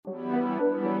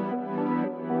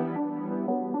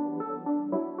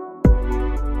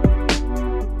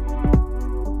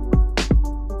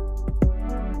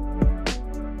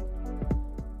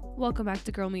Welcome back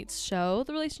to Girl Meets Show,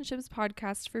 the relationships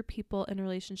podcast for people in a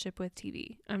relationship with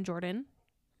TV. I'm Jordan.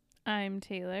 I'm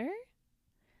Taylor.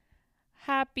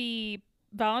 Happy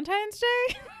Valentine's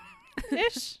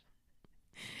Day-ish.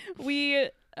 We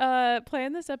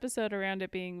planned this episode around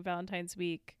it being Valentine's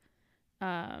week,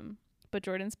 but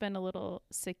Jordan's been a little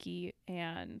sicky,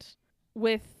 and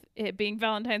with it being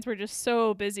Valentine's, we're just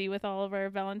so busy with all of our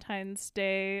Valentine's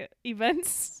Day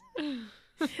events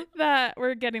that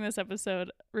we're getting this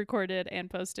episode recorded and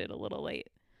posted a little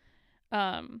late.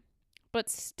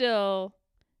 But still,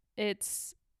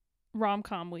 it's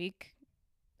rom-com week,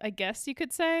 I guess you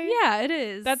could say. Yeah, it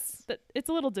is. It's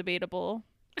a little debatable.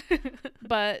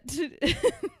 But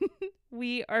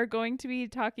we are going to be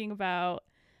talking about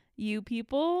You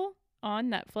People on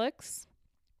Netflix,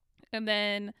 and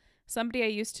then Somebody I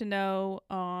Used to Know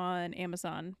on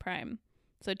Amazon Prime.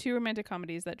 So 2 romantic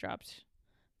comedies that dropped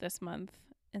this month.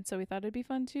 And so we thought it'd be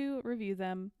fun to review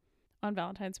them on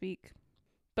Valentine's week.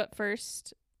 But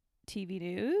first, TV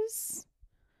news.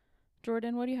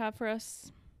 Jordan, what do you have for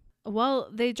us? Well,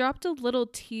 they dropped a little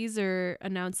teaser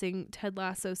announcing Ted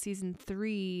Lasso season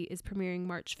 3 is premiering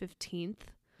March 15th.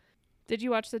 Did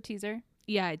you watch the teaser?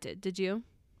 Yeah, I did. Did you?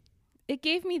 It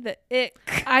gave me the ick.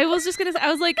 I was just gonna say,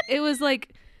 it was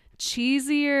like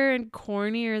cheesier and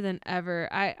cornier than ever.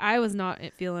 I was not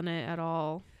feeling it at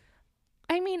all.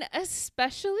 I mean,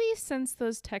 especially since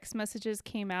those text messages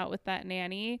came out with that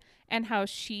nanny and how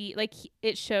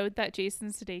it showed that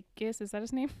Jason Sudeikis, is that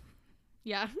his name?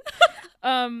 Yeah.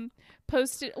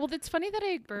 Posted. Well, it's funny that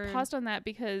I paused on that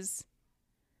because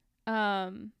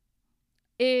in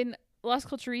Las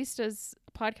Culturistas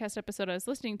podcast episode I was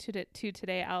listening to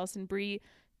today, Allison Brie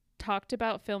talked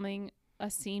about filming a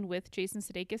scene with Jason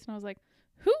Sudeikis, and I was like,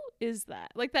 who is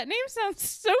that? Like, that name sounds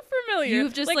so familiar.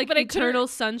 You've just eternal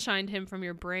sunshined him from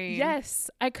your brain.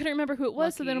 Yes. I couldn't remember who it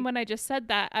was. Lucky. So then when I just said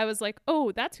that, I was like,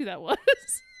 oh, that's who that was.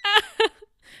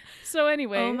 So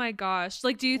anyway. Oh my gosh.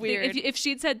 Like, do you Weird. think if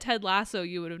she'd said Ted Lasso,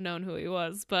 you would have known who he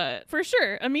was? But for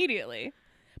sure, immediately.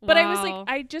 But I was wow. like,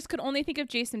 I just could only think of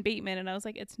Jason Bateman, and I was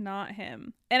like, it's not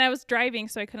him. And I was driving,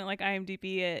 so I couldn't like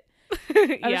IMDb it.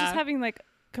 I was just having like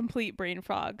complete brain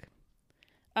fog.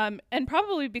 And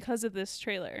probably because of this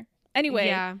trailer.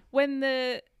 Anyway, when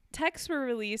the texts were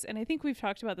released, and I think we've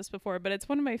talked about this before, but it's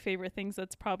one of my favorite things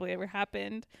that's probably ever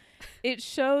happened. It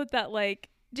showed that like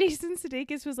Jason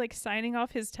Sudeikis was like signing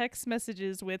off his text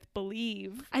messages with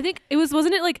Believe. I think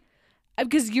wasn't it like,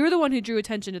 because you're the one who drew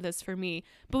attention to this for me,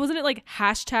 but wasn't it like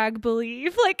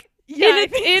 #Believe? Like, yeah,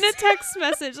 in a text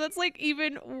message? That's like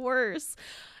even worse.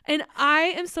 And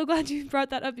I am so glad you brought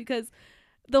that up, because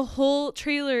the whole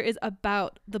trailer is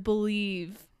about the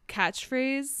Believe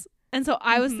catchphrase. And so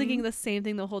I was thinking the same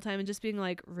thing the whole time and just being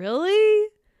like, really?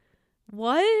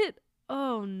 What?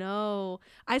 Oh no.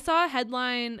 I saw a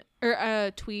headline or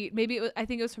a tweet. Maybe I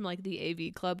think it was from like the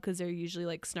AV Club, because they're usually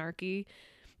like snarky.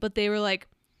 But they were like,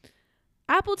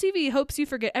 Apple TV hopes you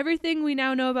forget everything we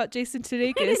now know about Jason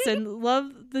Sudeikis and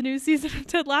love the new season of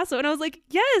Ted Lasso. And I was like,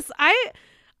 yes,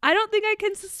 I don't think I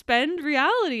can suspend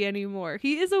reality anymore.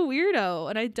 He is a weirdo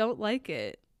and I don't like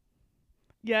it.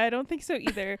 Yeah, I don't think so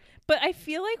either. But I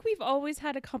feel like we've always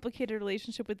had a complicated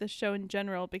relationship with this show in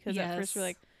general, because at first we're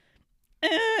like,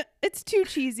 it's too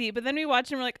cheesy. But then we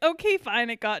watch and we're like, okay,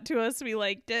 fine, it got to us. We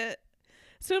liked it.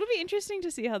 So it'll be interesting to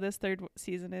see how this 3rd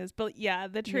season is. But yeah,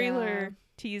 the trailer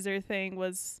teaser thing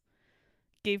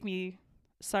gave me,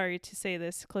 sorry to say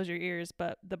this, close your ears,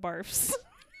 but the barfs.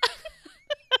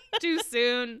 Too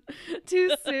soon.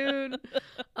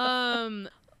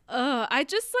 I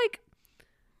just like,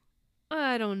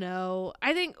 I don't know.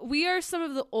 I think we are some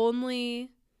of the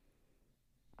only,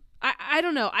 I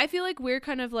don't know. I feel like we're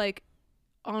kind of like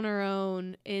on our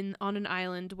own on an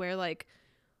island where like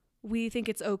we think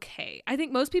it's okay. I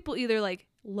think most people either like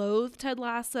loathe Ted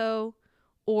Lasso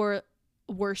or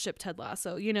worship Ted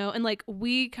Lasso, you know? And like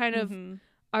we kind of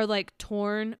are like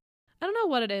torn. I don't know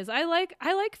what it is. I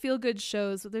like feel good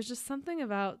shows, but there's just something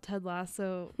about Ted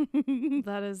Lasso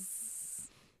that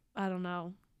is, I don't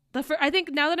know. I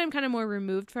think now that I'm kind of more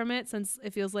removed from it, since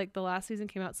it feels like the last season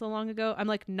came out so long ago, I'm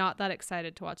like not that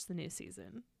excited to watch the new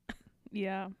season.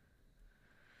 Yeah.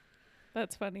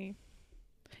 That's funny.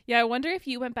 Yeah, I wonder if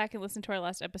you went back and listened to our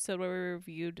last episode where we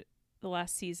reviewed the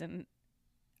last season,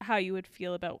 how you would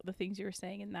feel about the things you were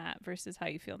saying in that versus how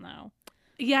you feel now.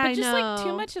 Yeah, but just like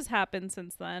too much has happened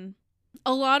since then.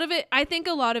 I think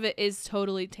a lot of it is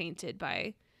totally tainted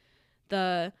by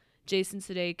the Jason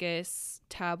Sudeikis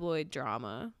tabloid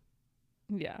drama.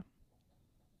 Yeah.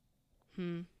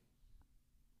 I'm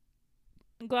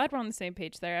glad we're on the same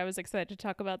page there. I was excited to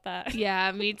talk about that.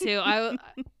 Yeah, me too.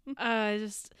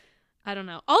 I don't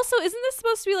know. Also, isn't this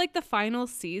supposed to be like the final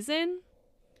season?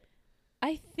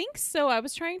 I think so. I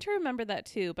was trying to remember that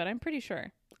too, but I'm pretty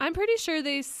sure. I'm pretty sure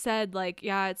they said like,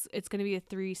 yeah, it's going to be a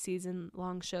 3-season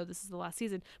long show. This is the last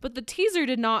season. But the teaser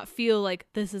did not feel like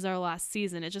this is our last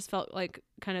season. It just felt like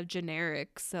kind of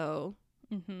generic. So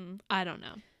I don't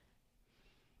know.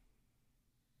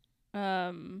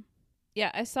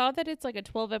 Yeah, I saw that it's like a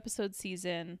 12 episode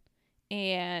season,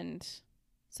 and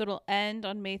so it'll end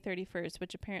on May 31st,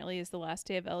 which apparently is the last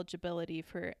day of eligibility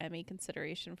for Emmy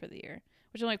consideration for the year.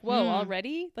 Which I'm like, whoa,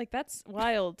 already? Like, that's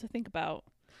wild to think about.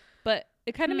 But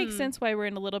it kind of makes sense why we're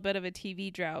in a little bit of a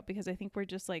TV drought, because I think we're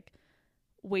just like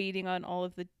waiting on all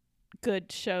of the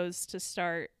good shows to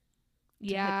start to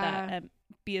hit that,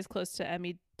 be as close to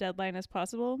Emmy deadline as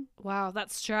possible. Wow,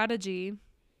 that's strategy.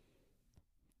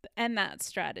 And that's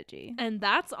strategy. And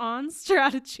that's on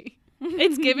strategy.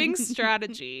 It's giving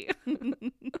strategy.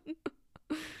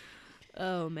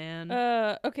 Oh,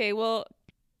 man. Okay, well,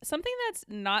 something that's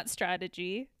not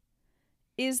strategy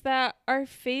is that our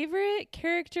favorite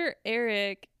character,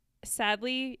 Eric,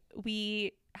 sadly,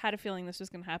 we had a feeling this was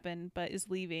going to happen, but is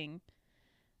leaving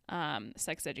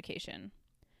Sex Education.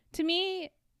 To me,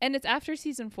 and it's after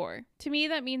season 4, to me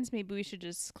that means maybe we should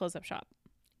just close up shop.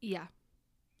 Yeah.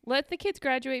 Let the kids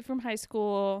graduate from high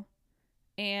school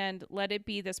and let it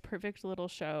be this perfect little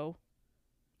show.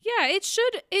 Yeah, it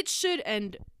should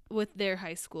end with their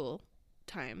high school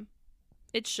time.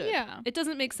 It should. Yeah. It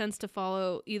doesn't make sense to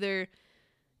follow either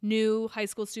new high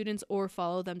school students or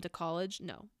follow them to college.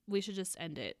 No, we should just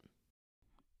end it.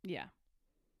 Yeah.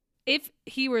 If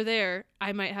he were there,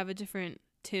 I might have a different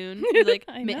tune. Be like,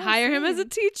 hire him as a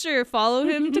teacher, follow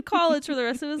him to college for the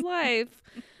rest of his life.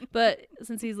 But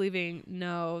since he's leaving,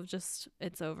 no, just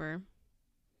it's over.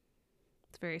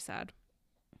 It's very sad.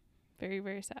 Very,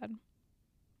 very sad.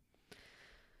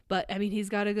 But I mean, he's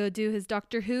got to go do his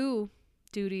Doctor Who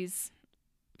duties.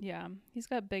 Yeah, he's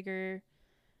got bigger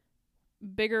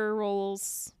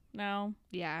roles now.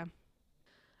 Yeah.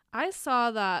 I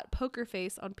saw that Poker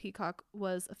Face on Peacock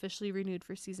was officially renewed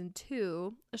for season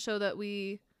 2, a show that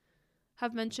we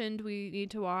have mentioned we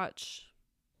need to watch.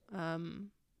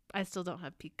 I still don't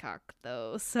have Peacock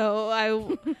though,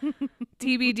 so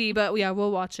TBD, but yeah,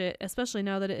 we'll watch it, especially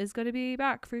now that it is going to be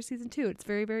back for season 2. It's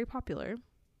very, very popular.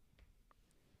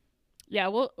 Yeah,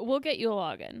 we'll get you a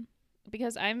login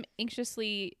because I'm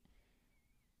anxiously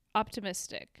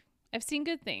optimistic. I've seen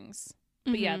good things,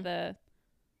 but yeah, the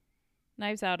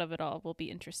Knives Out of it all will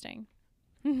be interesting.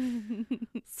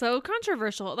 So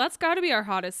controversial. That's got to be our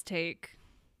hottest take.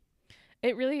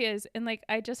 It really is. And like,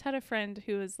 I just had a friend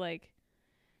who was like,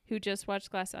 who just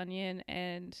watched Glass Onion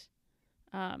and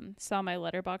saw my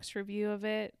Letterboxd review of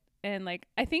it. And like,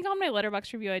 I think on my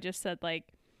Letterboxd review, I just said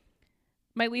like,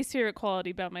 my least favorite quality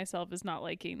about myself is not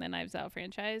liking the Knives Out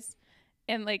franchise.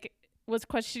 And like, was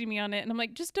questioning me on it. And I'm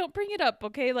like, just don't bring it up.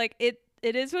 Okay. Like it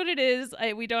is what it is.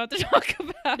 We don't have to talk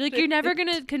about it. Like, you're never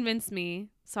going to convince me.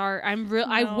 Sorry.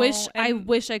 I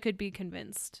wish I could be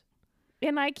convinced.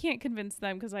 And I can't convince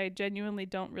them because I genuinely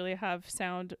don't really have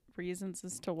sound reasons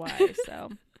as to why. So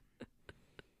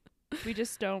we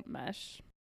just don't mesh.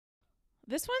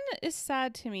 This one is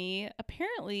sad to me.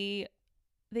 Apparently,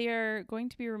 they are going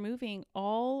to be removing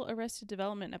all Arrested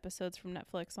Development episodes from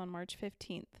Netflix on March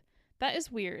 15th. That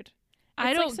is weird.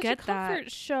 I don't like such get a comfort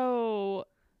that show.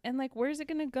 And like, where's it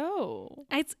gonna go?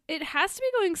 It has to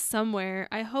be going somewhere.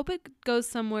 I hope it goes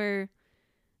somewhere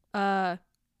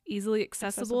easily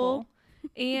accessible.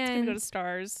 And it's gonna go to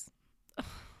Stars. Oh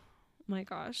my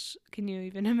gosh, can you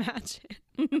even imagine?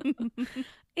 And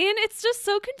it's just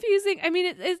so confusing. I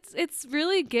mean, it's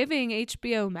really giving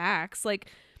HBO Max, like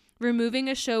removing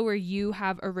a show where you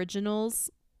have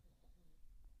originals.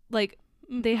 Like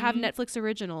they have Netflix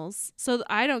originals, so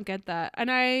I don't get that, and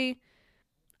I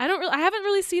haven't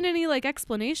really seen any like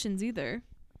explanations either.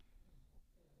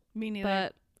 Me neither.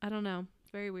 But I don't know.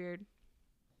 It's very weird.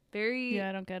 Very.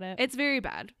 I don't get it. It's very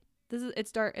bad.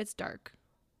 It's dark. It's dark.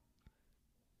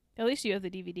 At least you have the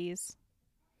DVDs.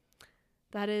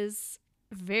 That is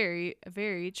very,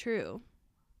 very true.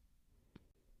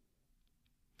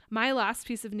 My last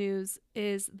piece of news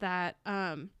is that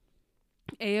Ayo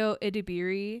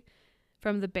Edebiri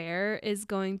from The Bear is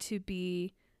going to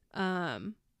be a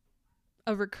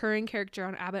recurring character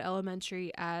on Abbott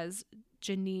Elementary as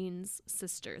Janine's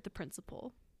sister, the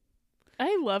principal.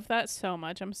 I love that so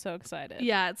much. I'm so excited.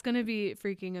 Yeah, it's going to be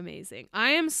freaking amazing.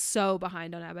 I am so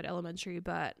behind on Abbott Elementary,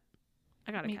 but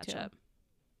I got to catch up.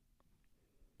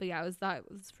 But yeah, that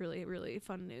was really, really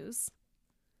fun news.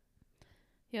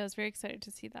 Yeah, I was very excited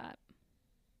to see that.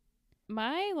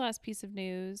 My last piece of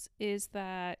news is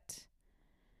that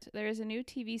there is a new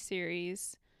TV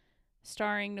series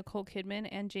starring Nicole Kidman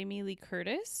and Jamie Lee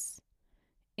Curtis.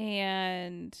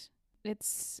 And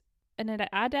it's an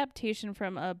adaptation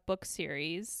from a book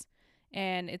series.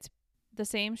 And it's the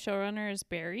same showrunner as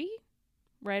Barry,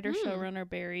 writer-showrunner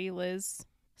Barry Liz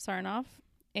Sarnoff,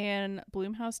 and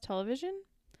Blumhouse Television.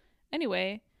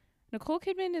 Anyway, Nicole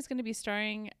Kidman is going to be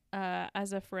starring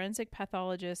as a forensic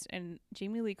pathologist, and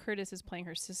Jamie Lee Curtis is playing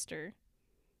her sister.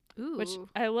 Ooh. Which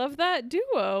I love that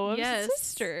duo of Yes.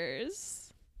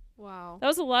 sisters. Wow. That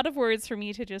was a lot of words for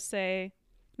me to just say.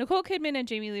 Nicole Kidman and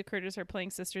Jamie Lee Curtis are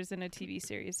playing sisters in a TV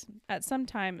series at some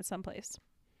time, at some place.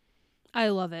 I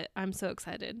love it. I'm so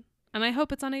excited. And I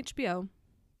hope it's on HBO.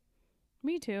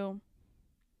 Me too.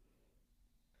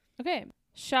 Okay.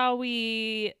 Shall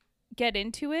we get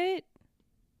into it?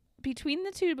 Between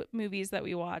the two movies that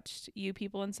we watched, You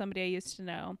People and Somebody I Used to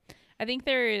Know, I think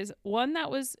there is one that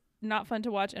was not fun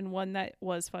to watch and one that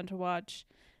was fun to watch.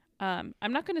 I'm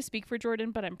not going to speak for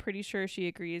Jordan, but I'm pretty sure she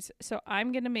agrees. So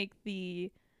I'm going to make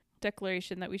the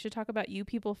declaration that we should talk about You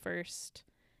People first,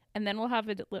 and then we'll have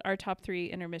our top 3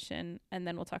 intermission, and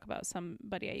then we'll talk about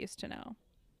Somebody I Used to Know.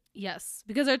 Yes,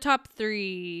 because our top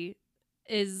 3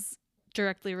 is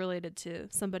directly related to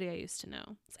Somebody I Used to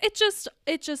Know. It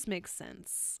just makes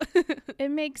sense.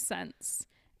 It makes sense.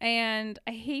 And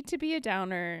I hate to be a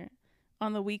downer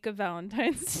on the week of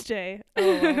Valentine's Day.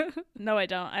 Oh, no, I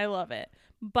don't. I love it.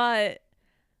 But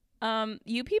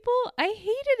You People, I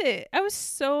hated it. I was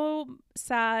so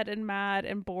sad and mad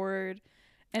and bored,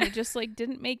 and it just like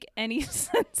didn't make any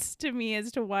sense to me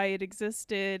as to why it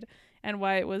existed and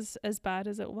why it was as bad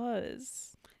as it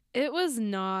was. It was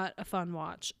not a fun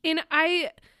watch. And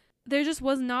there just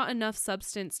was not enough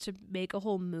substance to make a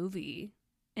whole movie.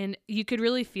 And you could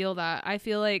really feel that. I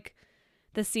feel like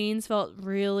the scenes felt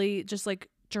really just like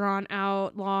drawn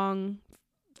out, long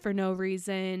for no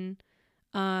reason.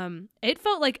 It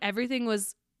felt like everything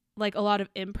was like a lot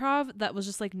of improv that was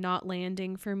just like not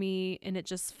landing for me, and it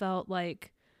just felt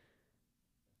like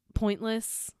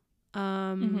pointless.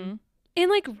 And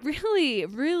like really,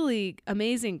 really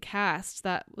amazing cast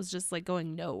that was just like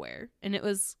going nowhere, and it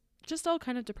was just all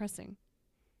kind of depressing.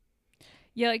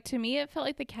 Yeah, like to me it felt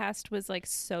like the cast was like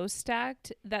so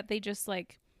stacked that they just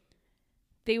like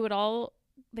they all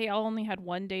only had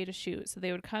one day to shoot, so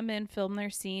they would come in, film their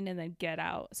scene, and then get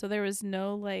out. So there was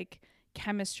no like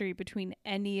chemistry between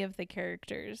any of the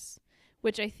characters,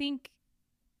 which I think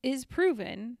is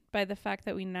proven by the fact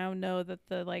that we now know that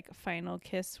the like final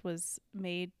kiss was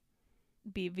made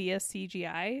via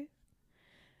CGI.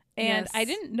 And Yes. I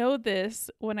didn't know this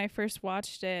when I first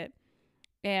watched it.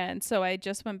 And so I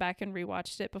just went back and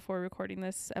rewatched it before recording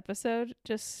this episode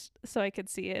just so I could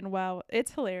see it. And wow,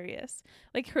 it's hilarious.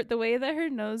 Like the way that her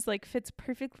nose like fits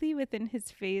perfectly within his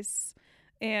face.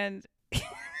 And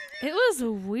It was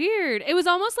weird. It was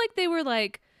almost like they were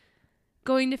like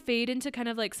going to fade into kind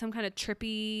of like some kind of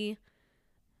trippy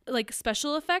like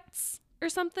special effects or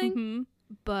something.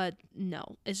 But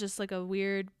no, it's just like a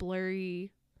weird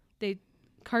blurry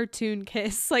cartoon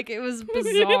kiss. Like it was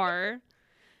bizarre.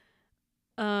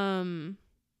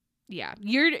 Yeah,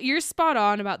 you're spot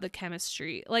on about the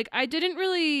chemistry. Like I didn't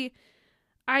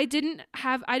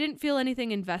feel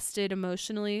anything invested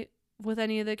emotionally with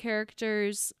any of the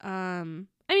characters. I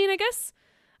mean, I guess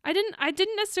I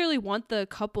didn't necessarily want the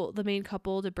main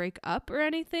couple to break up or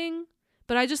anything,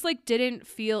 but I just like didn't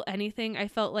feel anything. I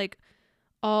felt like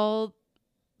all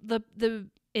the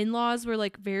in-laws were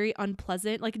like very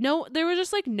unpleasant. Like there were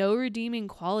just like no redeeming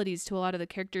qualities to a lot of the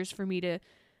characters for me to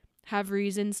have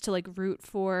reasons to like root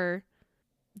for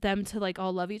them to like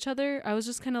all love each other. I was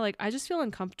just kind of like, I just feel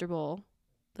uncomfortable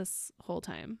this whole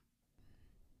time.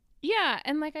 yeah,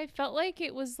 and like I felt like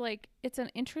it was like it's an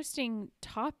interesting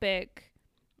topic,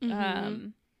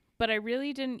 but I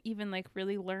really didn't even like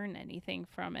really learn anything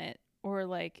from it, or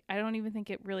like I don't even think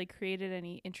it really created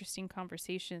any interesting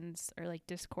conversations or like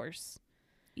discourse.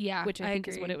 Yeah, which I think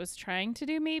is what it was trying to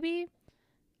do, maybe.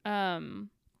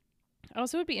 I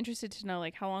also would be interested to know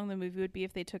like how long the movie would be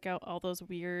if they took out all those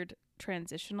weird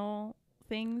transitional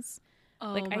things.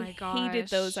 Oh like my I hated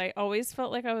those. I always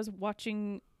felt like I was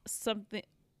watching something.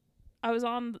 I was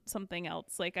on something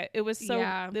else. Like it was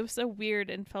so weird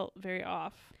and felt very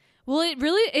off. Well,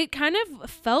 it kind of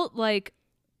felt like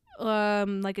a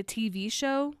TV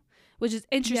show, which is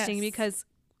interesting because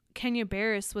Kenya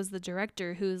Barris was the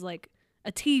director, who's like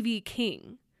a TV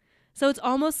king. So it's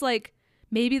almost like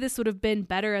maybe this would have been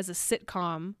better as a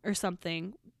sitcom or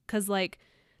something, because like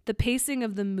the pacing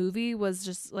of the movie was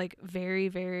just like very,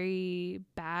 very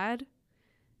bad.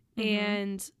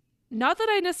 And not that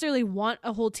I necessarily want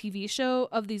a whole TV show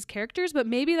of these characters, but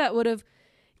maybe that would have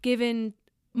given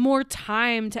more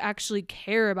time to actually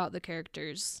care about the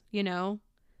characters, you know?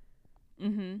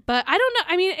 Mm-hmm. But I don't know.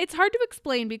 I mean, it's hard to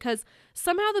explain because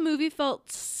somehow the movie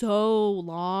felt so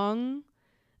long,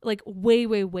 like way,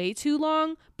 way, way too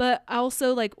long. But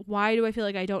also, like, why do I feel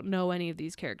like I don't know any of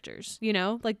these characters? You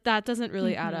know, like that doesn't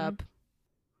really add up.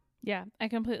 Yeah, I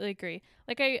completely agree.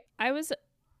 Like I was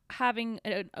having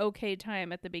an okay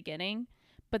time at the beginning,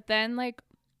 but then like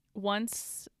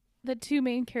once the two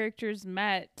main characters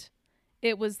met,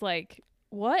 it was like,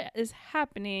 what is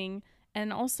happening?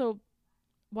 And also,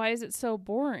 why is it so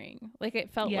boring? Like it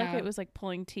felt like Yeah. it was like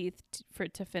pulling teeth for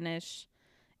it to finish.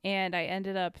 And I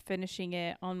ended up finishing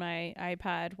it on my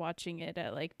iPad, watching it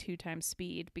at like 2 times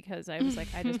speed because I was like,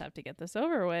 I just have to get this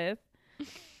over with.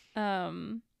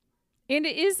 And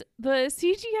it is the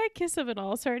CGI kiss of it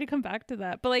all. Sorry to come back to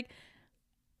that, but like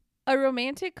a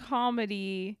romantic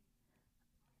comedy,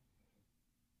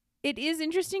 it is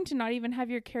interesting to not even have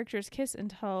your characters kiss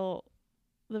until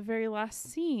the very last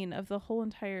scene of the whole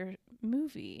entire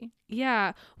movie.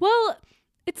 Yeah. Well,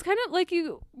 it's kind of like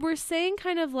you were saying,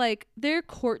 kind of like their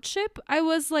courtship. I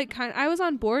was like, I was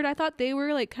on board. I thought they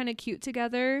were like kind of cute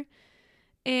together,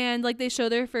 and like they show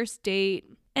their first date,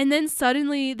 and then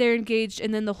suddenly they're engaged,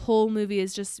 and then the whole movie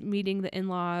is just meeting the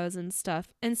in-laws and stuff.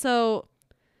 And so,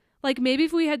 like maybe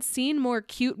if we had seen more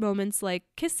cute moments like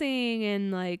kissing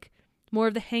and like more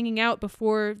of the hanging out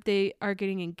before they are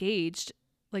getting engaged,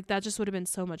 like that just would have been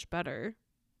so much better.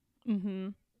 Mm-hmm.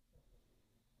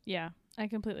 Yeah, I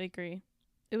completely agree.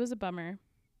 It was a bummer.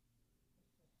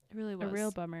 It really was A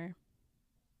real bummer.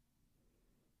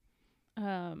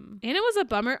 And it was a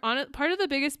bummer. Part of the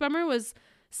biggest bummer was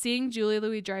seeing Julia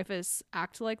Louis-Dreyfus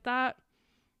act like that,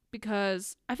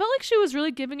 because I felt like she was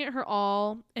really giving it her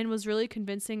all and was really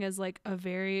convincing as like a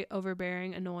very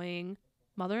overbearing, annoying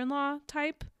mother-in-law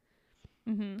type.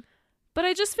 Mm-hmm. But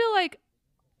I just feel like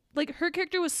her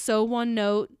character was so one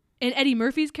note, and Eddie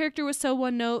Murphy's character was so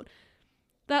one note,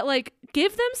 that like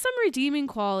give them some redeeming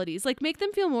qualities, like make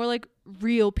them feel more like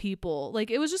real people.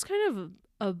 Like it was just kind of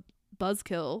a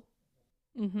buzzkill.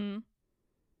 Mm-hmm.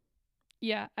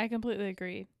 Yeah, I completely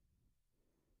agree.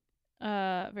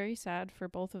 Very sad for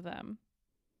both of them.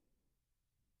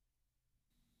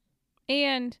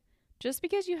 And just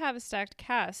because you have a stacked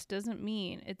cast doesn't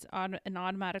mean it's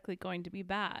automatically going to be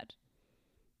bad.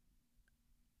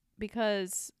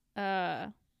 Because,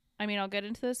 I mean, I'll get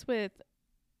into this with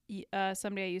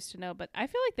Somebody I Used to Know, but I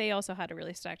feel like they also had a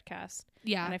really stacked cast.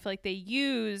 Yeah. And I feel like they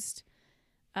used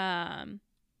their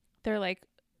like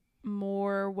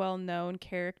more well-known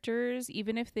characters,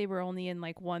 even if they were only in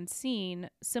like one scene,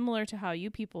 similar to how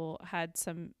you people had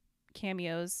some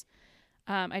cameos.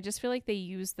 I just feel like they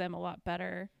used them a lot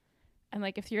better. And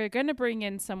like if you're going to bring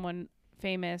in someone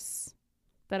famous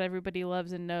that everybody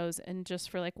loves and knows, and just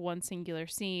for like one singular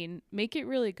scene, make it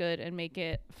really good and make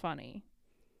it funny.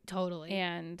 Totally.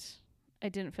 And I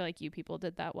didn't feel like you people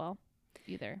did that well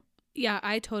either. Yeah,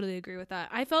 I totally agree with that.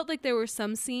 I felt like there were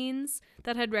some scenes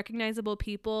that had recognizable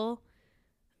people.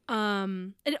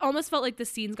 It almost felt like the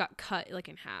scenes got cut like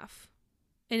in half.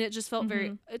 And it just felt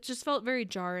very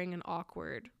jarring and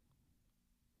awkward.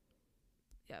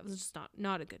 Yeah, it was just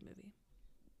not a good movie.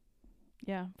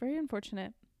 Yeah, very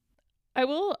unfortunate. I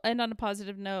will end on a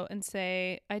positive note and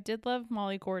say I did love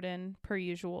Molly Gordon per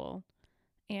usual,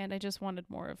 and I just wanted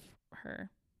more of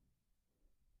her.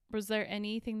 Was there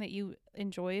anything that you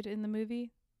enjoyed in the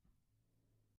movie?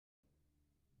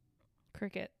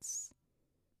 Crickets.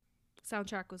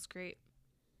 Soundtrack was great.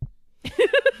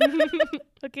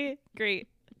 Okay, great.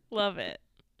 Love it.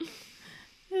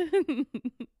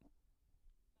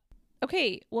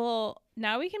 Okay, well,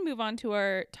 now we can move on to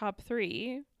our top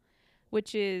 3,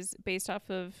 which is based off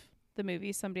of the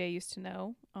movie Somebody I Used to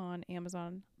Know on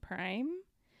Amazon Prime.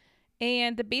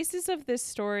 And the basis of this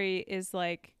story is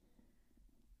like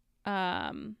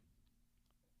Alison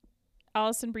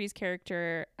Brie's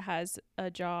character has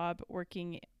a job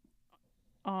working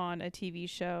on a TV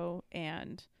show,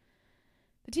 and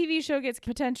the TV show gets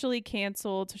potentially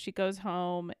canceled, so she goes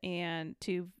home and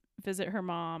to visit her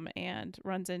mom and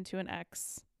runs into an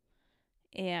ex,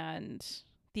 and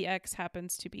the ex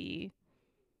happens to be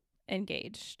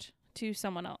engaged to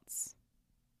someone else.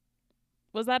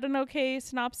 Was that an okay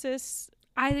synopsis?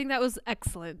 I think that was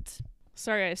excellent.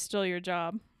 Sorry I stole your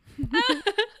job.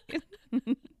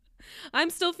 I'm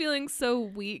still feeling so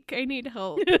weak. I need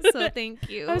help. So thank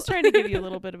you. I was trying to give you a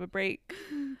little bit of a break.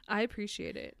 I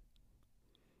appreciate it.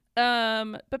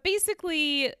 But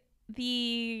basically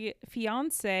the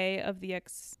fiance of the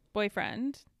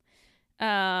ex-boyfriend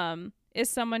is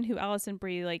someone who Alison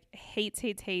Brie like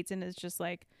hates and is just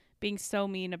like being so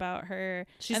mean about her.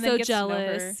 She's and so then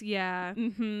jealous. Yeah.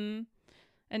 Mm-hmm.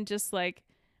 and just like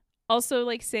also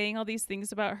like saying all these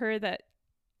things about her that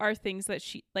are things that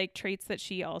she like traits that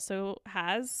she also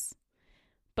has,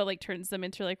 but like turns them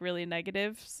into like really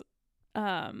negatives.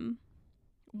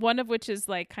 One of which is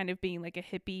like kind of being like a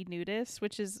hippie nudist,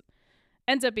 which is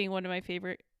ends up being one of my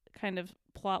favorite kind of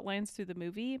plot lines through the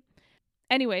movie.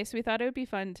 Anyway, so we thought it would be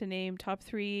fun to name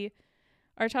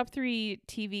our top three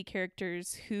TV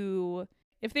characters who,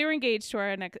 if they were engaged to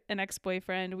an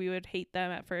ex-boyfriend, we would hate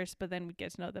them at first, but then we'd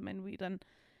get to know them and we'd then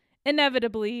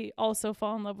inevitably also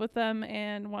fall in love with them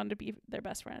and want to be their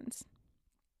best friends.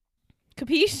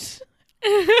 Capiche?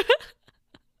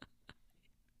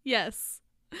 Yes.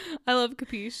 I love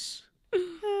Capiche.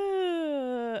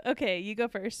 Okay, you go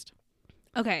first.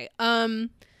 Okay.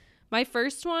 My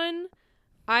first one,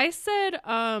 I said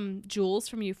Jules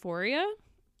from Euphoria.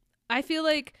 I feel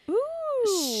like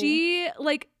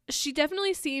she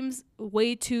definitely seems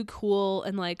way too cool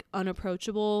and like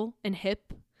unapproachable and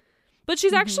hip, but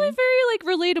she's actually very like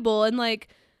relatable and like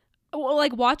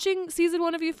watching season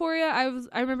 1 of Euphoria,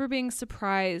 I remember being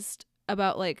surprised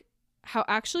about like how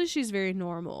actually she's very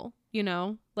normal, you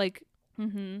know, like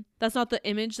that's not the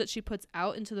image that she puts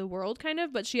out into the world kind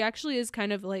of, but she actually is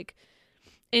kind of like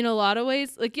in a lot of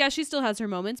ways, like, yeah, she still has her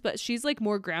moments, but she's like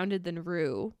more grounded than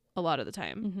Rue a lot of the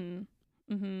time.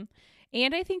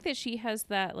 And I think that she has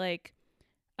that like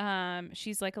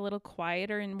she's like a little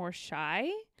quieter and more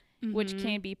shy, which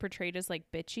can be portrayed as like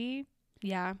bitchy.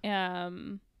 Yeah.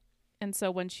 And so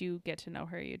once you get to know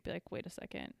her, you'd be like, wait a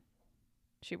second,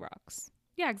 she rocks.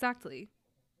 Yeah, exactly.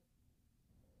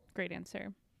 Great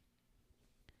answer.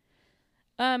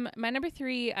 My number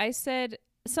 3, I said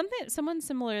someone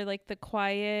similar, like the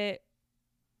quiet,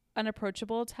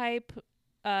 unapproachable type,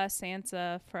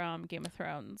 Sansa from Game of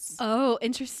Thrones. Oh,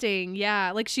 interesting.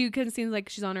 Yeah, like she kind of seems like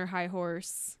she's on her high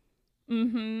horse.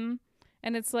 And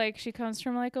it's like she comes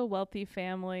from like a wealthy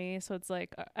family, so it's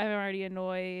like I'm already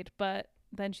annoyed, but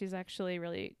then she's actually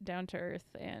really down to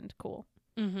earth and cool.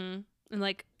 And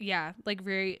like, yeah, like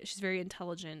she's very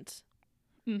intelligent.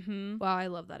 Wow, I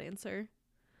love that answer.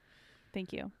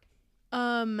 Thank you.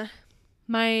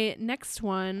 My next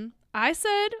one, I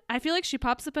said, I feel like she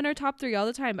pops up in our top 3 all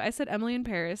the time, but I said Emily in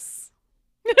Paris.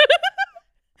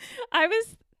 I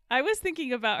was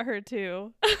thinking about her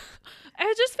too.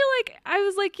 I just feel like I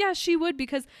was like, yeah, she would,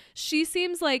 because she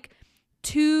seems like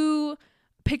too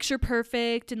picture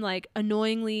perfect and like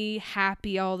annoyingly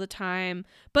happy all the time,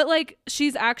 but like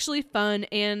she's actually fun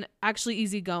and actually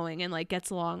easygoing and like gets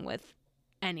along with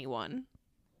anyone.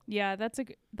 Yeah, that's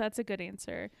a good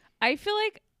answer. I feel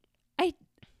like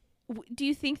do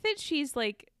you think that she's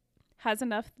like has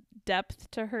enough depth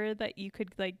to her that you could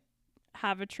like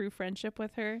have a true friendship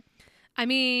with her? I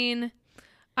mean,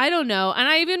 I don't know. And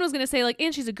I even was going to say like,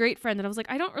 and she's a great friend. And I was like,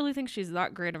 I don't really think she's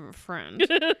that great of a friend.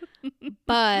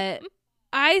 But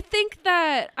I think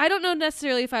that I don't know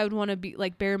necessarily if I would want to be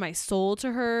like bare my soul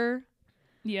to her.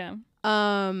 Yeah.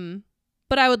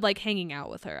 But I would like hanging out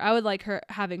with her. I would like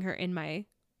having her in my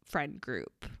friend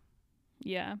group.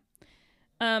 Yeah.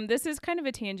 This is kind of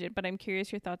a tangent, but I'm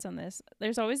curious your thoughts on this.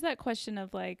 There's always that question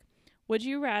of like, would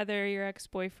you rather your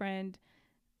ex-boyfriend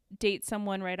date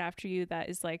someone right after you that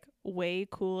is like way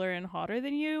cooler and hotter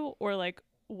than you, or like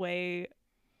way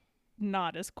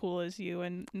not as cool as you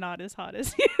and not as hot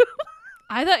as you?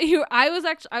 I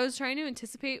was trying to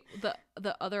anticipate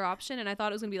the other option, and I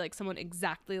thought it was gonna be like someone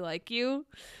exactly like you.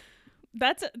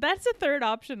 That's a third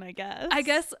option, I guess.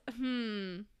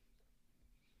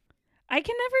 I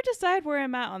can never decide where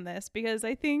I'm at on this, because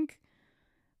I think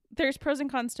there's pros and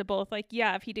cons to both. Like,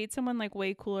 yeah, if he dates someone like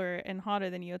way cooler and hotter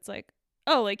than you, it's like,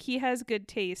 oh, like he has good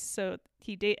taste, so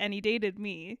he dated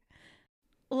me.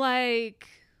 Like,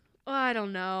 I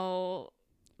don't know.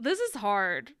 This is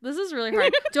hard. This is really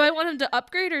hard. Do I want him to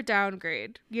upgrade or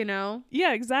downgrade, you know?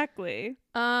 Yeah, exactly.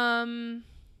 I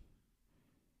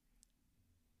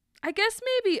guess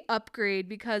maybe upgrade,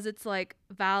 because it's like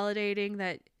validating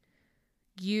that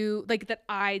that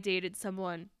I dated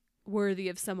someone worthy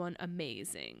of someone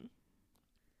amazing.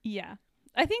 Yeah.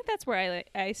 I think that's where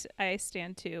I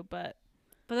stand too, but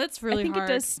that's really hard. I think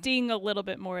it does sting a little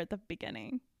bit more at the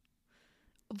beginning.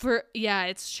 Yeah,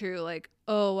 it's true. Like,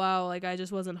 oh wow, like I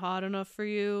just wasn't hot enough for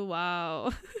you.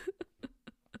 Wow.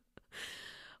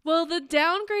 Well, the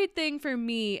downgrade thing for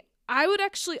me,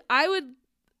 it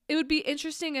would be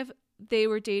interesting if they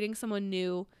were dating someone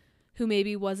new who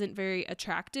maybe wasn't very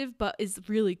attractive but is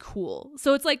really cool.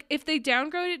 So it's like if they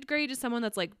downgrade to someone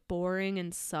that's like boring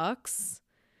and sucks,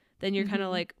 then you're kind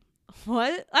of like,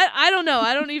 what? I don't know.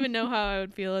 I don't even know how I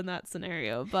would feel in that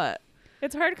scenario, but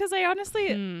it's hard because I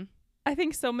honestly I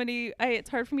think so many. It's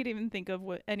hard for me to even think of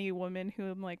any woman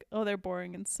who I'm like, oh, they're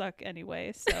boring and suck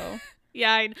anyway. So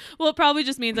Yeah. Well, it probably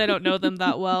just means I don't know them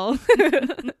that well.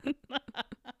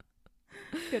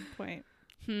 Good point.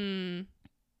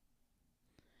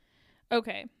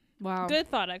 Okay. Wow. Good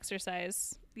thought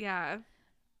exercise. Yeah.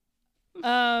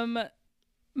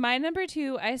 My number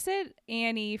 2, I said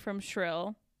Annie from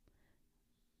Shrill.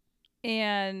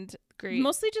 And Great.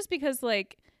 mostly just because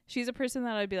like she's a person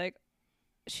that I'd be like,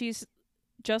 she's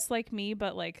just like me,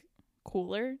 but like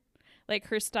cooler. Like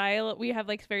her style, we have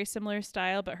like very similar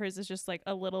style, but hers is just like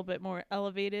a little bit more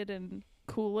elevated and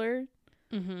cooler.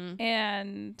 Mm-hmm.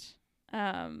 And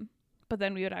but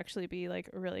then we would actually be like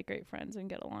really great friends and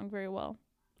get along very well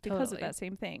because of that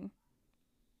same thing.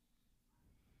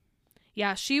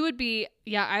 Yeah, she would be.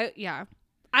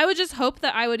 I would just hope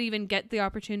that I would even get the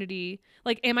opportunity.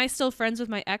 Like, am I still friends with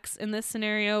my ex in this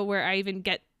scenario where I even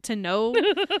get to know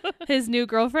his new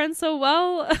girlfriend so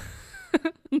well?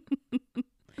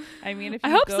 I mean, if I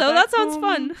you hope go so. back That sounds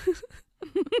home-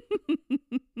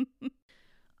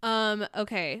 fun.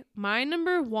 Okay. My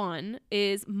number 1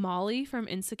 is Molly from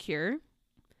Insecure.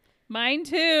 Mine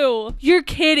too. You're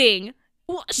kidding.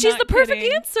 Well, she's Not the perfect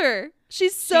kidding. answer.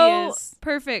 She's so is.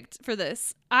 perfect for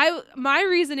this. My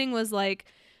reasoning was like,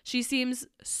 she seems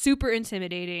super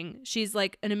intimidating. She's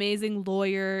like an amazing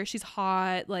lawyer. She's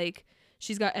hot. Like,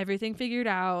 she's got everything figured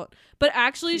out. But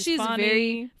actually, she's funny.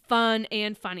 very fun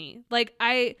and funny. Like,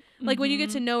 when you get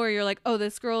to know her, you're like, oh,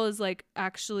 this girl is like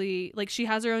actually, like, she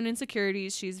has her own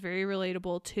insecurities. She's very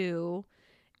relatable too.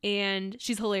 And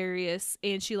she's hilarious.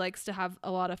 And she likes to have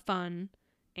a lot of fun.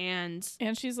 And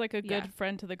she's like a good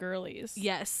friend to the girlies.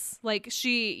 yes, like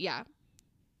she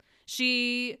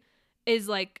is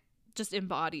like, just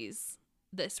embodies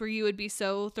this, where you would be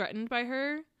so threatened by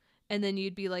her, and then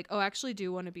you'd be like, oh, I actually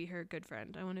do want to be her good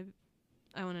friend. I want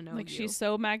to know Like, you. she's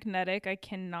so magnetic. I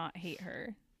cannot hate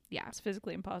her. Yeah. It's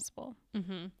physically impossible.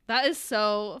 Mm-hmm. That is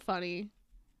so funny.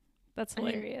 That's I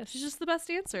mean, hilarious. she's just the best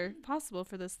answer possible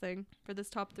for this thing, for this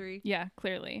top 3. Yeah,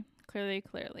 clearly.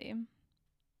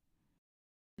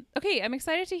 Okay, I'm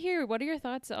excited to hear, what are your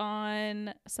thoughts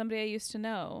on Somebody I Used to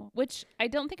Know, which I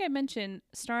don't think I mentioned,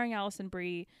 starring Alison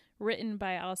Brie, written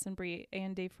by Alison Brie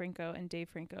and Dave Franco, and Dave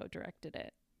Franco directed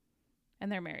it.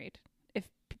 And they're married, if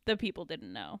the people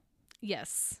didn't know.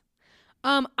 Yes.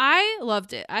 I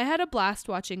loved it. I had a blast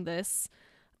watching this.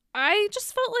 I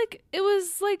just felt like it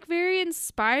was like very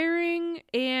inspiring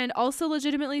and also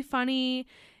legitimately funny,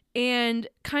 and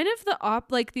kind of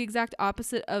the exact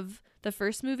opposite of the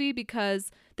first movie, because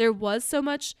there was so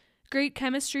much great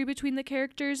chemistry between the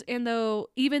characters, and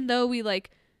even though we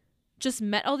like just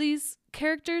met all these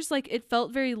characters, like it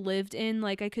felt very lived in.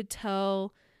 Like I could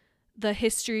tell the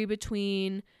history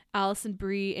between Alison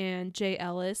Brie and Jay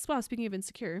Ellis. Wow, speaking of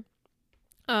Insecure.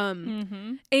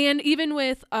 And even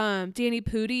with Danny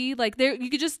Pudi, like you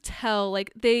could just tell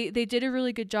like they did a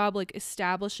really good job like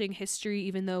establishing history,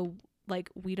 even though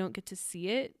like we don't get to see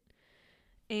it.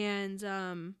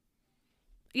 And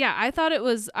yeah, I thought it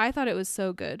was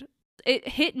so good. It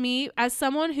hit me as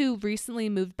someone who recently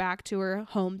moved back to her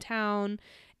hometown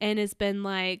and has been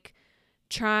like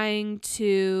trying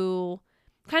to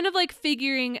kind of like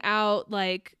figuring out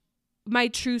like my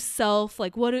true self,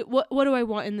 like what do I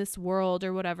want in this world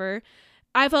or whatever.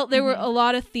 I felt there were a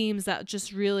lot of themes that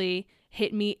just really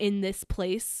hit me in this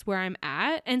place where I'm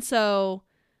at. And so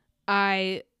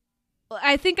I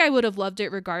think I would have loved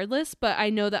it regardless, but I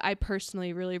know that I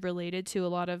personally really related to a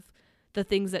lot of the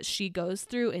things that she goes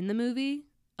through in the movie.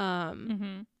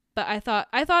 But I thought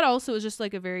also it was just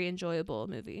like a very enjoyable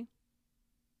movie.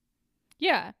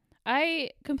 Yeah,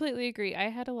 I completely agree. I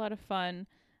had a lot of fun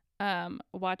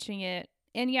watching it.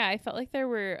 And yeah, I felt like there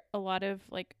were a lot of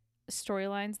like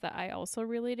storylines that I also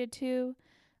related to.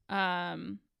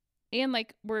 And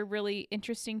like were really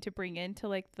interesting to bring into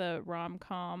like the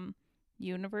rom-com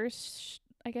universe,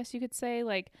 I guess you could say.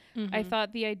 Like I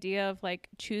thought the idea of like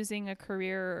choosing a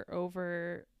career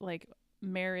over like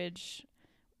marriage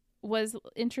was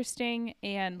interesting,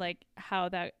 and like how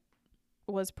that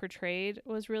was portrayed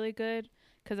was really good,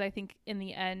 because I think in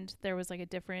the end there was like a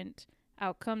different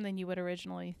outcome than you would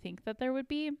originally think that there would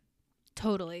be.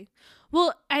 Totally.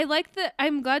 Well, I like that.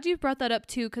 I'm glad you brought that up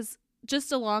too, because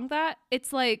just along that,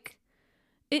 it's like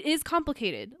it is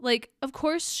complicated. Like, of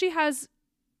course she has,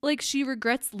 like, she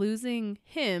regrets losing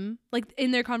him, like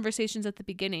in their conversations at the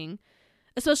beginning,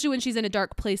 especially when she's in a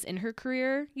dark place in her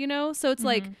career, you know? So it's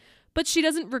like, but she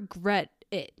doesn't regret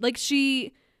it. Like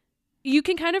you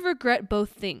can kind of regret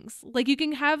both things. Like you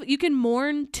can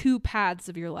mourn two paths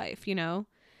of your life, you know?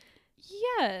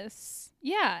 Yes.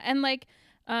 Yeah. And like,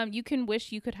 you can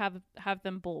wish you could have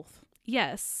them both.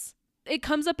 Yes. it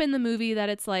comes up in the movie that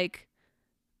it's like,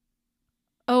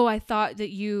 oh, I thought that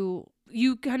you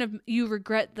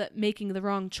regret that making the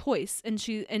wrong choice. And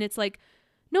it's like,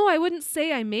 no, I wouldn't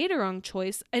say I made a wrong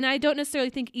choice. And I don't necessarily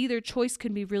think either choice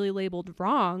can be really labeled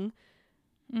wrong.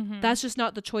 Mm-hmm. That's just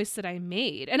not the choice that I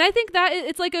made. And I think that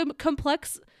it's like a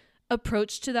complex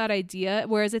approach to that idea.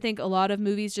 Whereas I think a lot of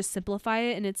movies just simplify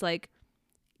it. And it's like,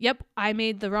 yep, I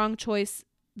made the wrong choice.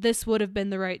 This would have been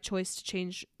the right choice to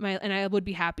change and I would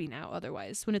be happy now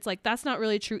otherwise. When it's like, that's not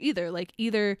really true either. Like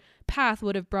either path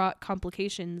would have brought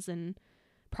complications and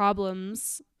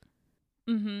problems.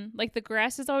 Mm-hmm. Like the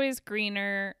grass is always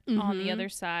greener on the Mhm. other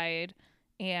side,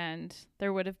 and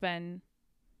there would have been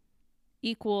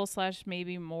equal /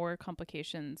 maybe more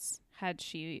complications had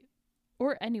she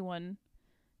or anyone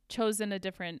chosen a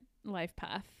different life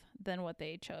path than what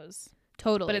they chose.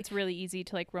 Totally. But it's really easy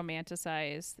to like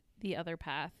romanticize the other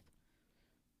path.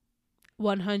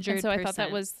 100%. And so I thought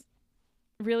that was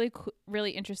really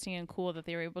really interesting and cool that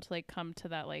they were able to like come to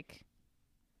that like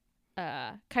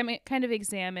kind of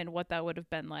examine what that would have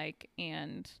been like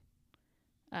and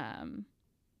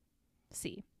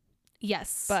see.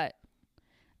 Yes. But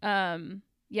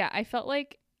yeah, I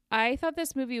thought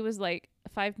this movie was like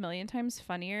 5 million times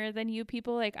funnier than you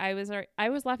people. Like I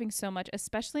was laughing so much,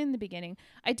 especially in the beginning.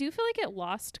 I do feel like it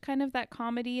lost kind of that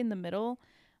comedy in the middle.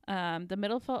 The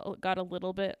middle got a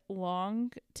little bit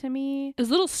long to me. It was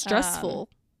a little stressful.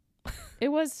 It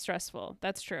was stressful.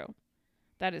 That's true.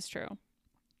 That is true.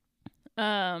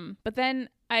 But then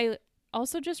I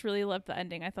also just really loved the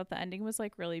ending. I thought the ending was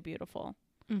like really beautiful.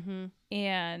 Mm-hmm.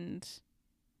 And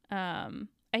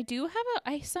I do have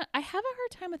I have a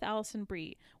hard time with Alison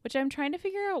Brie, which I'm trying to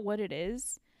figure out what it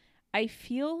is. I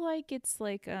feel like it's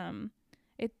like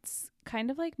it's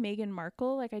kind of like Meghan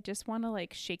Markle. Like I just want to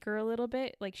like shake her a little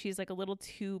bit. Like she's like a little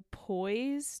too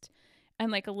poised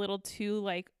and like a little too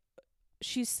like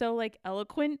she's so like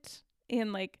eloquent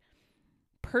and like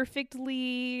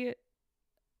perfectly.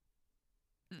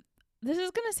 This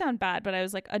is gonna sound bad, but I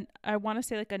was like I want to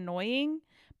say like annoying,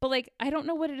 but like I don't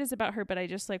know what it is about her, but I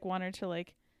just like want her to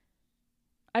like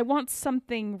I want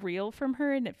something real from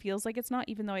her, and it feels like it's not,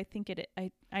 even though I think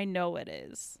I know it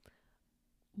is.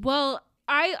 Well,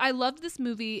 I loved this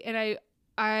movie, and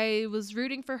I was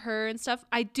rooting for her and stuff.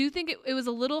 I do think it was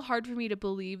a little hard for me to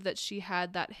believe that she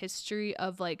had that history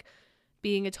of like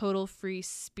being a total free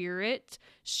spirit.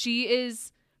 She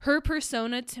is her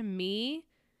persona to me,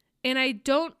 and I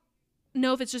don't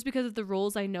know if it's just because of the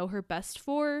roles I know her best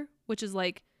for, which is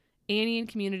like Annie in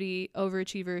Community,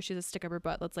 overachiever, she's a stick up her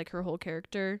butt. That's like her whole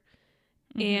character.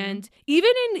 Mm-hmm. And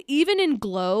even in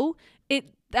Glow,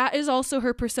 that is also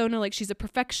her persona. Like she's a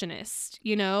perfectionist,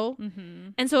 you know?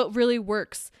 Mm-hmm. And so it really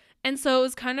works. And so it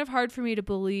was kind of hard for me to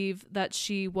believe that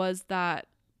she was that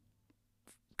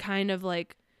kind of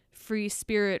like free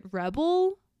spirit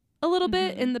rebel a little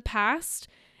bit in the past.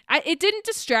 It didn't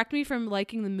distract me from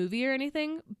liking the movie or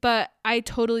anything, but I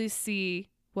totally see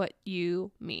what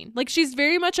you mean. Like she's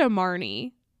very much a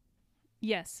Marnie.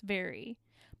 Yes, very.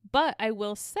 But I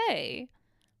will say,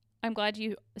 I'm glad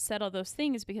you said all those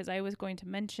things, because I was going to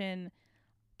mention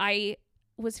I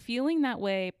was feeling that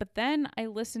way, but then I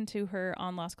listened to her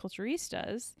on Las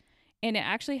Culturistas, and it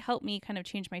actually helped me kind of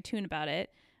change my tune about it.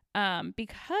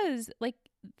 Because like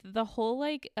the whole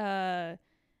like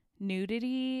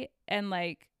nudity and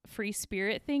like free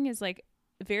spirit thing is like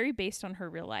very based on her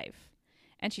real life.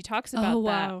 And she talks about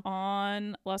that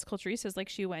on Las Culturistas. Like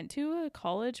she went to a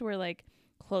college where like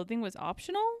clothing was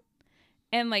optional,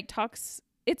 and like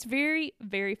it's very,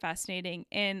 very fascinating.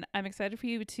 And I'm excited for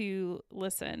you to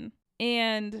listen.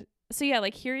 And so, yeah,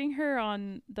 like hearing her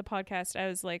on the podcast, I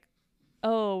was like,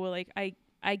 oh, well, like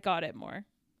I got it more.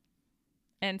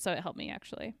 And so it helped me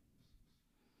actually.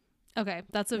 Okay.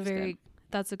 That's a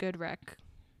good rec.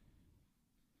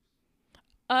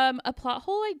 A plot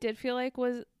hole I did feel like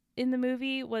was in the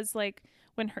movie was like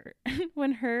when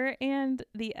her and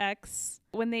the ex,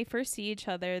 when they first see each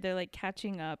other, they're like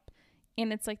catching up,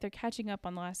 and it's like they're catching up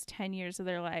on the last 10 years of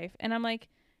their life. And I'm like,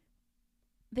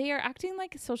 they are acting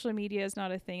like social media is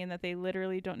not a thing and that they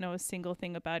literally don't know a single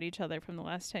thing about each other from the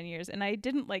last 10 years. And I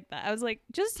didn't like that. I was like,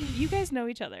 just, you guys know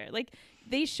each other. Like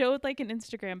they showed like an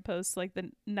Instagram post like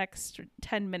the next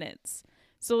 10 minutes.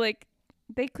 So like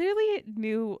they clearly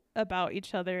knew about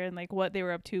each other and like what they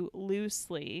were up to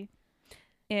loosely.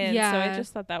 And so I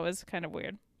just thought that was kind of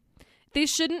weird. They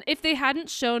shouldn't, if they hadn't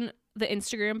shown the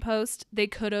Instagram post, they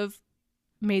could have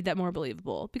made that more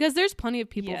believable, because there's plenty of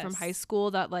people from high school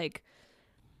that like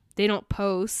they don't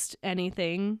post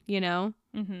anything, you know?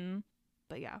 Mm-hmm.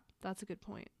 But yeah, that's a good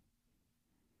point.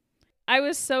 I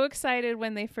was so excited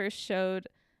when they first showed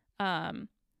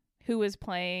who was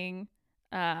playing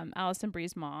Allison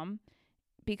Brie's mom,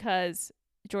 because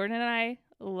Jordan and I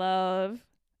love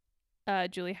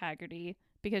Julie Haggerty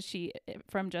because she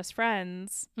from Just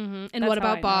Friends. And That's what how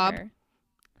I about know Bob? her.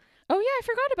 Oh yeah, I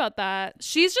forgot about that.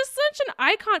 She's just such an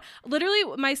icon. Literally,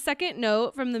 my second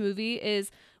note from the movie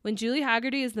is when Julie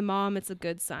Haggerty is the mom, it's a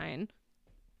good sign.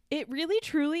 It really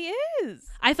truly is.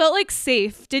 I felt like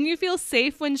safe. Didn't you feel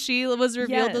safe when she was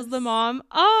revealed as the Yes. mom?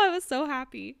 Oh, I was so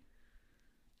happy.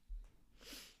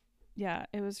 Yeah,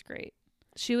 it was great.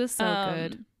 She was so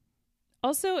good.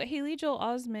 Also, Haley Joel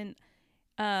Osment,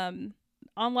 on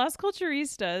Las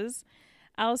Culturistas,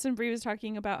 Allison Brie was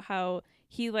talking about how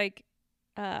he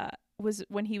was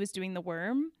when he was doing the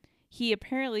worm, he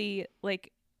apparently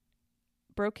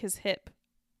broke his hip.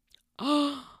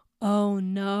 Oh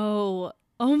no.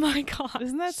 Oh my god.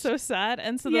 Isn't that so sad?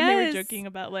 And so then they were Yes. joking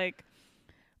about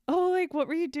what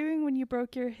were you doing when you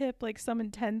broke your hip? Like some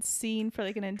intense scene for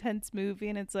an intense movie,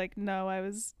 and it's like, no, I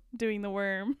was doing the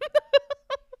worm.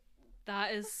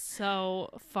 That is so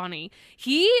funny.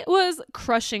 He was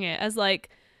crushing it as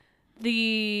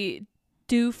the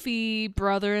doofy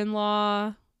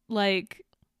brother-in-law.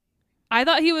 I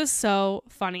thought he was so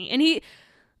funny. And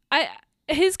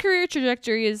his career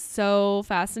trajectory is so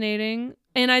fascinating.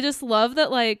 And I just love that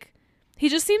he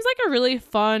just seems like a really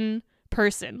fun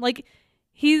person.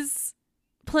 He's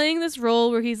playing this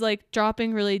role where he's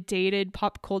dropping really dated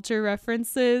pop culture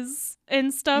references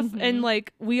and stuff. Mhm. And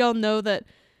we all know that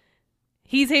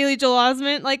he's Haley Joel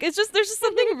Osment. There's just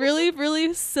something really,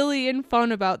 really silly and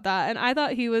fun about that. And I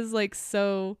thought he was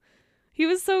he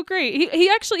was so great.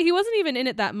 He wasn't even in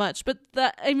it that much, but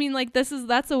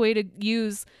that's a way to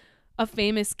use a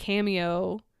famous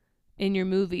cameo in your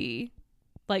movie,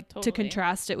 to Totally.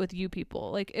 contrast it with You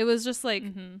People. It was just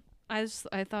Mhm.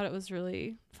 I thought it was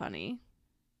really funny.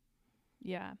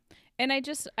 Yeah. And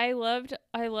I loved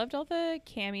all the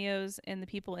cameos and the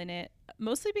people in it,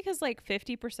 mostly because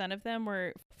 50% of them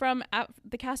were from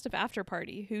the cast of After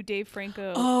Party, who Dave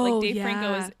Franco, Dave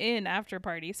Franco is in After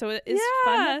Party. So it's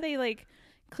fun that they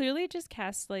clearly just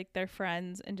cast their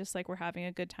friends and just were having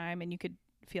a good time, and you could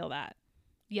feel that.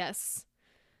 Yes.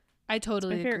 I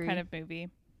totally It's my favorite agree. kind of movie.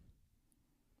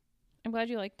 I'm glad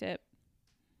you liked it.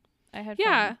 I had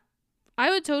Yeah. fun. I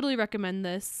would totally recommend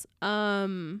this.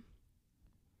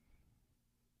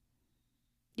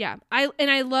 Yeah.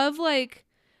 I love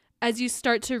as you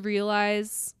start to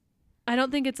realize, I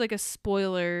don't think it's a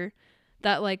spoiler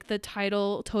that the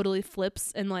title totally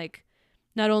flips, and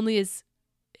not only is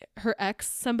her ex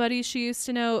somebody she used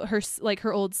to know,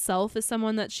 her old self is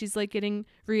someone that she's getting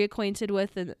reacquainted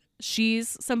with, and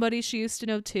she's somebody she used to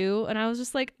know too. And I was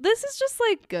just this is just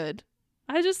good.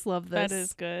 I just love this. That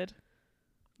is good.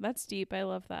 That's deep. I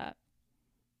love that.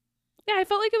 Yeah, I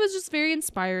felt it was just very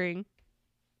inspiring.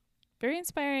 Very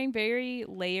inspiring, very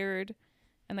layered,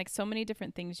 and so many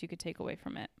different things you could take away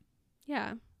from it.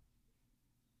 Yeah.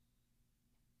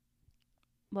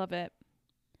 Love it.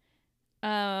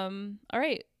 All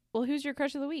right. Well, who's your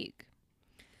crush of the week?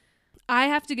 I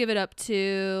have to give it up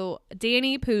to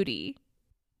Danny Pudi.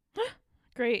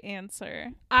 Great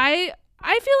answer. I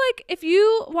feel if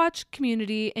you watch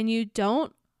Community and you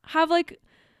don't have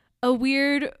a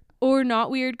weird or not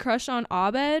weird crush on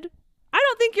Abed, I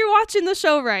don't think you're watching the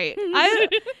show right.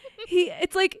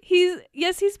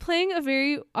 He's playing a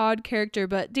very odd character,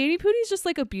 but Danny Pudi's just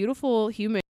a beautiful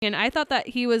human, and I thought that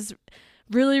he was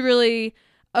really, really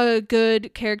a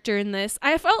good character in this.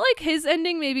 I felt his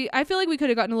ending, I feel we could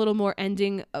have gotten a little more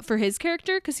ending for his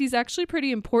character, because he's actually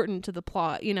pretty important to the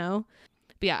plot,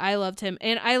 But yeah, I loved him.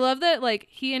 And I love that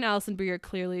he and Allison Brie are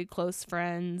clearly close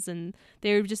friends, and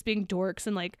they're just being dorks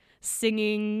and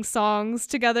singing songs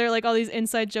together, all these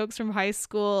inside jokes from high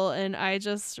school. And I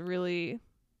just really,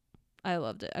 I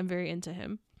loved it. I'm very into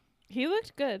him. He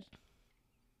looked good.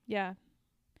 Yeah.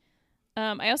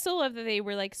 I also love that they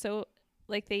were so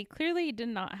they clearly did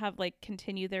not have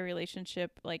continue their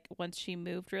relationship once she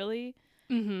moved, really.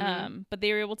 Mm-hmm. But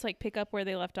they were able to pick up where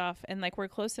they left off, and we're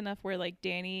close enough where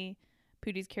Danny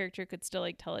Pudi's character could still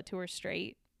tell it to her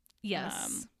straight.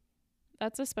 Yes.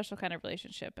 That's a special kind of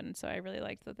relationship, and so I really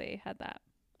liked that they had that.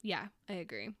 Yeah, I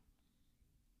agree.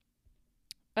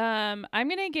 I'm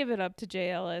gonna give it up to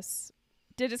Jay Ellis.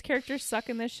 Did his character suck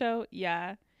in this show?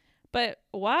 Yeah, but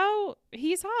wow,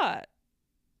 he's hot.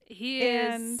 He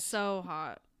And- is so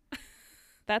hot.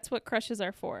 That's what crushes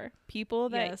are for. People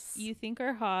that Yes. you think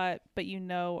are hot, but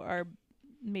are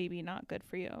maybe not good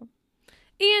for you.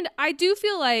 And I do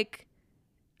feel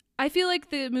I feel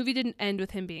the movie didn't end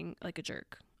with him being a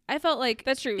jerk. I felt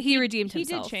That's true. He redeemed He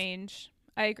himself. did change.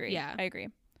 I agree. Yeah. I agree.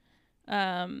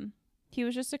 He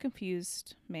was just a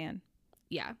confused man.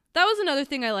 yeah, that was another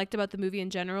thing I liked about the movie in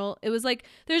general. It was like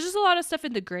there's just a lot of stuff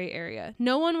in the gray area.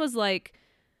 No one was like,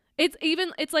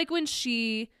 it's like when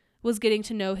she was getting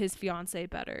to know his fiance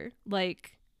better.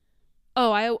 Like,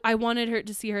 oh, I wanted her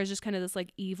to see her as just kind of this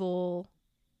like evil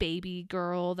baby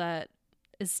girl that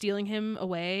is stealing him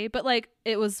away, but like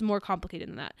it was more complicated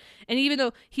than that. And even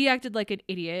though he acted like an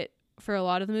idiot for a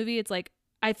lot of the movie, it's like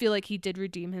I feel like he did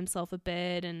redeem himself a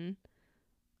bit, and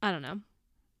I don't know.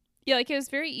 Yeah, like it was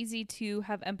very easy to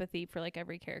have empathy for like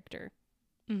every character.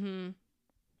 Mm-hmm.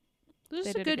 It was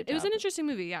They just did a good it was an job. interesting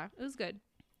movie. Yeah, it was good.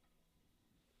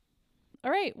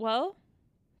 All right, well,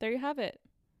 there you have it.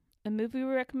 A movie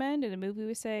we recommend and a movie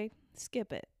we say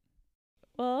skip it.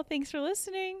 Well, thanks for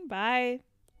listening. Bye.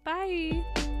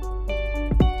 Bye.